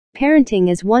parenting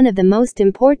is one of the most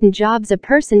important jobs a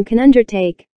person can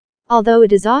undertake. Although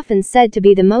it is often said to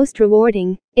be the most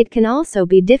rewarding, it can also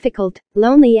be difficult,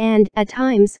 lonely and, at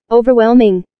times,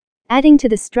 overwhelming. Adding to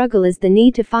the struggle is the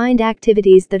need to find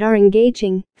activities that are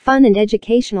engaging, fun and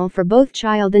educational for both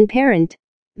child and parent.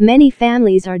 Many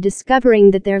families are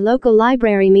discovering that their local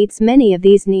library meets many of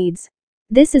these needs.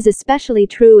 This is especially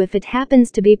true if it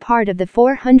happens to be part of the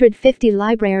 450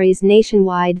 libraries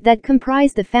nationwide that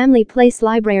comprise the Family Place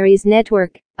Libraries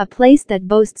Network, a place that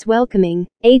boasts welcoming,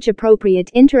 age-appropriate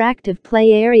interactive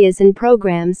play areas and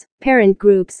programs, parent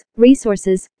groups,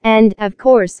 resources, and, of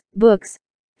course, books.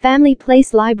 Family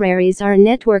Place Libraries are a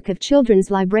network of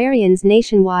children's librarians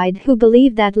nationwide who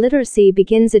believe that literacy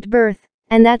begins at birth,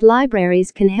 and that libraries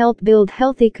can help build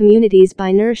healthy communities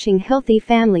by nourishing healthy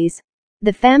families.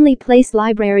 The Family Place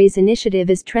Libraries initiative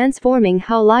is transforming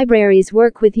how libraries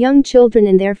work with young children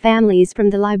and their families, from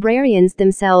the librarians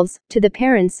themselves, to the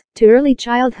parents, to early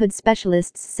childhood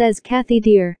specialists, says Kathy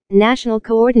Deere, National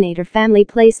Coordinator Family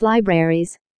Place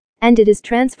Libraries. And it is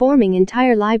transforming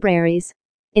entire libraries.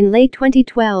 In late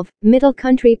 2012, Middle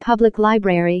Country Public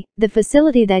Library, the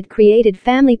facility that created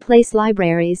Family Place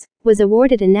Libraries, was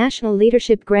awarded a National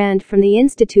Leadership Grant from the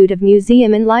Institute of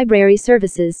Museum and Library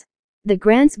Services. The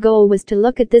grant's goal was to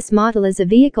look at this model as a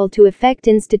vehicle to effect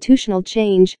institutional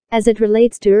change, as it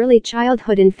relates to early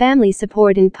childhood and family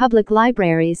support in public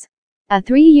libraries. A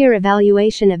 3-year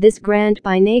evaluation of this grant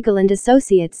by Nagel &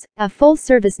 Associates, a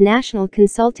full-service national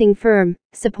consulting firm,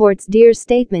 supports Deere's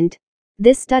statement.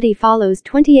 This study follows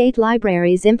 28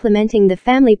 libraries implementing the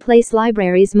Family Place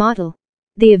Libraries model.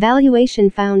 The evaluation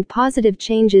found positive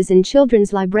changes in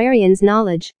children's librarians'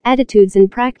 knowledge, attitudes and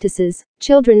practices,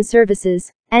 children's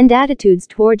services, and attitudes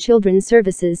toward children's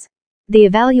services. The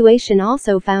evaluation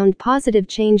also found positive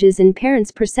changes in parents'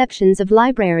 perceptions of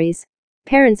libraries.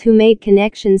 Parents who made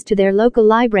connections to their local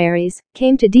libraries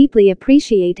came to deeply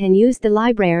appreciate and use the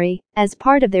library as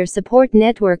part of their support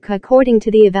network, according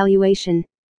to the evaluation.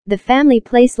 The Family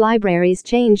Place Libraries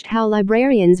changed how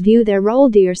librarians view their role,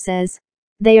 Deere says.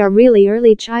 They are really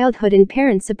early childhood and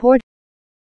parent support